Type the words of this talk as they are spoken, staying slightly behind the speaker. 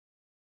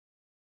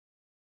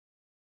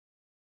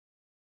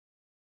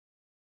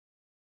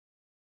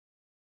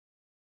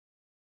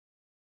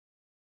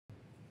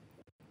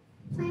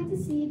plant a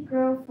seed,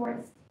 grow a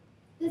forest.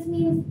 This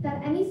means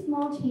that any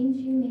small change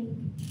you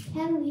make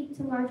can lead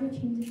to larger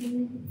changes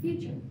in the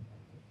future.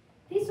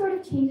 These sort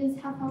of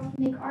changes have helped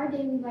make our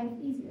daily life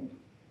easier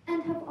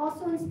and have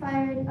also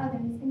inspired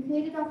others and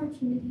created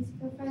opportunities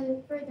for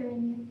further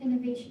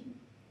innovation.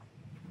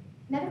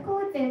 Medical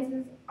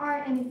advances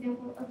are an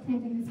example of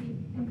planting a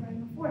seed and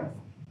growing a forest.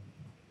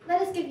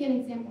 Let us give you an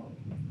example.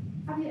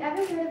 Have you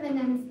ever heard of an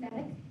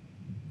anesthetic?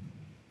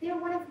 They are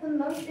one of the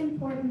most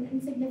important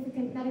and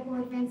significant medical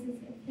advances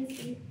of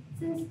history,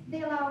 since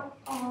they allow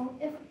all,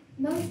 if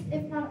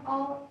not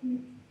all,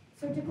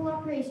 surgical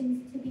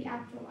operations to be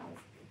actualized.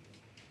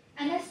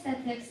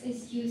 Anesthetics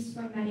is used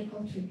for medical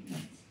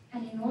treatment,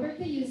 and in order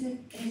to use it,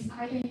 it is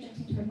either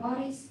injected into our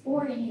bodies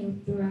or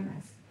inhaled through a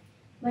mask.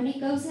 When it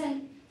goes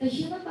in, the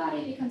human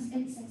body becomes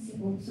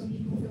insensible, so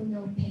people feel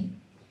no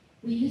pain.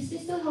 We use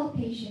this to help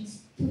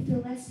patients to feel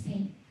less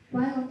pain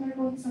while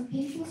undergoing some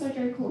painful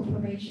surgical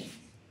operations.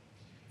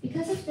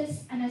 Because of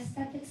this,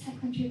 anesthetics have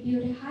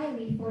contributed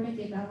highly for the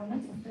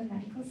development of the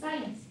medical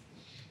science.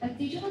 But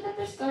did you know that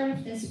the start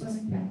of this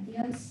wasn't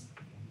grandiose?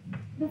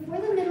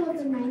 Before the middle of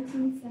the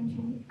 19th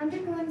century,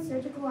 undergoing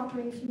surgical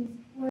operations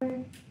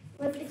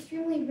was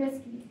extremely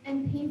risky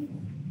and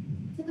painful,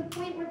 to the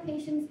point where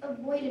patients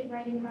avoided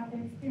writing about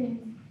their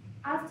experience,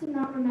 as to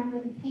not remember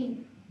the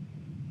pain.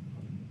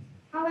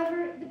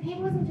 However, the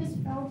pain wasn't just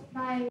felt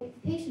by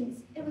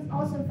patients, it was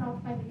also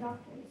felt by the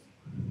doctors.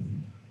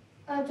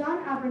 John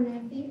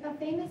Abernethy, a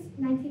famous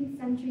 19th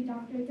century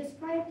doctor,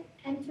 described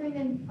entering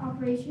an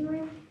operation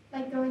room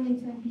like going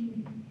into a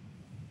haymaker.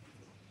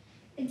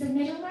 In the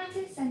middle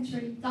 19th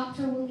century,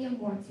 Dr. William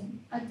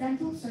Morton, a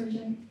dental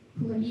surgeon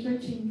who was eager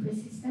to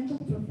increase his dental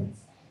profits,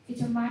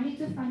 determined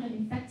to find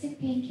an effective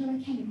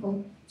painkilling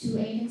chemical to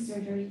aid in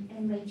surgery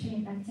and later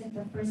invented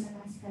the first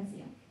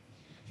anesthesia.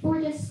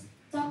 For this,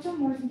 Dr.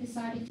 Morton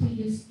decided to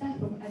use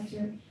dental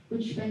ether,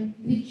 which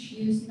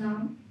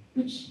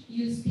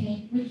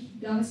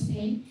numbs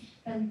pain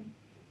and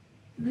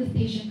leave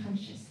patient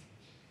conscious.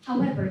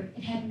 However,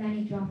 it had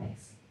many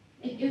drawbacks.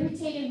 It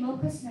irritated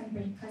mucous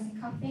membrane,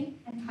 causing coughing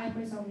and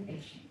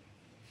hypersalivation.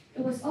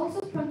 It was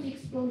also prone to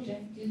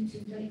explosion due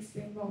to the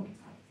extreme volatile.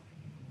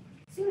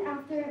 Soon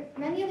after,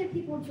 many other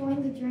people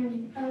joined the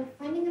journey of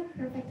finding a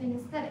perfect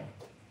anesthetic.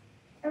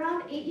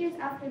 Around 8 years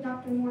after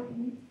Dr.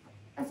 Morton,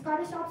 a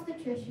Scottish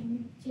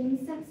obstetrician,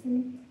 James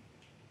Simpson,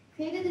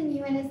 created a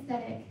new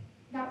anesthetic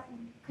that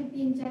could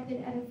be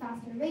injected at a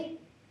faster rate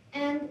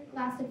and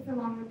lasted for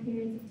longer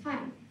periods of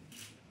time.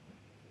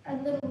 A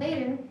little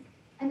later,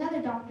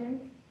 another doctor,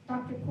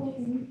 Dr.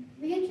 Colton,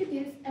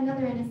 reintroduced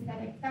another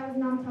anesthetic that was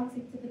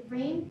non-toxic to the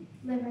brain,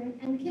 liver,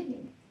 and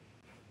kidney.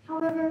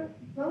 However,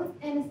 both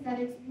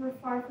anesthetics were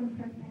far from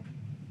perfect.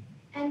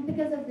 And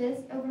because of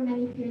this, over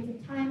many periods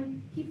of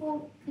time,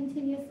 people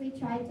continuously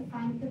tried to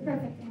find the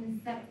perfect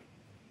anesthetic.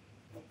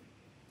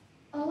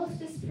 All of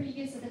these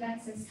previous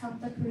advances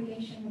helped the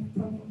creation of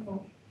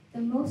propofol. The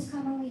most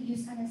commonly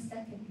used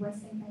anesthetic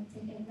was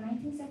invented in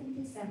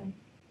 1977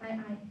 by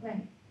Ian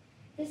Glenn.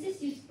 This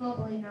is used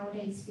globally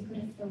nowadays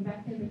because of the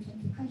rapid return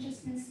to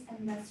consciousness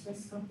and less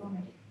risk of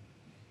vomiting.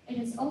 It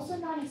is also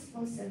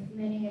non-explosive,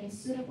 meaning it is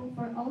suitable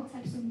for all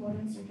types of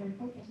modern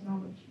surgical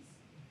technologies.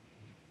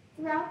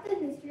 Throughout the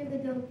history of the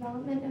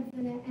development of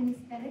the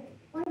anesthetic,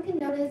 one can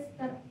notice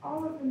that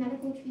all of the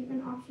medical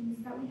treatment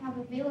options that we have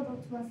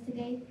available to us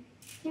today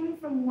came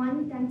from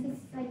one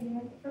dentist's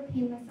idea for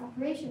painless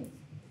operations.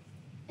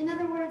 In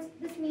other words,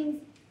 this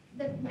means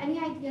that any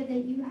idea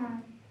that you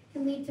have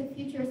can lead to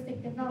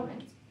futuristic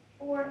development,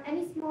 or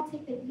any small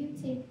tip that you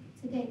take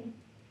today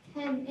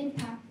can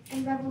impact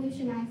and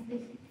revolutionize the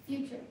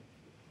future.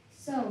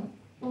 So,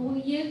 what will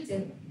you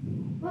do?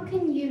 What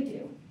can you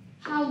do?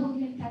 How will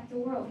you impact the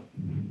world?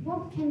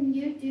 What can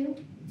you do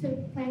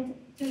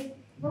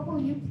what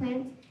will you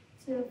plant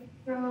to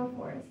grow a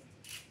forest?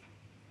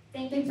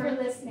 Thank you for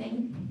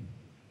listening.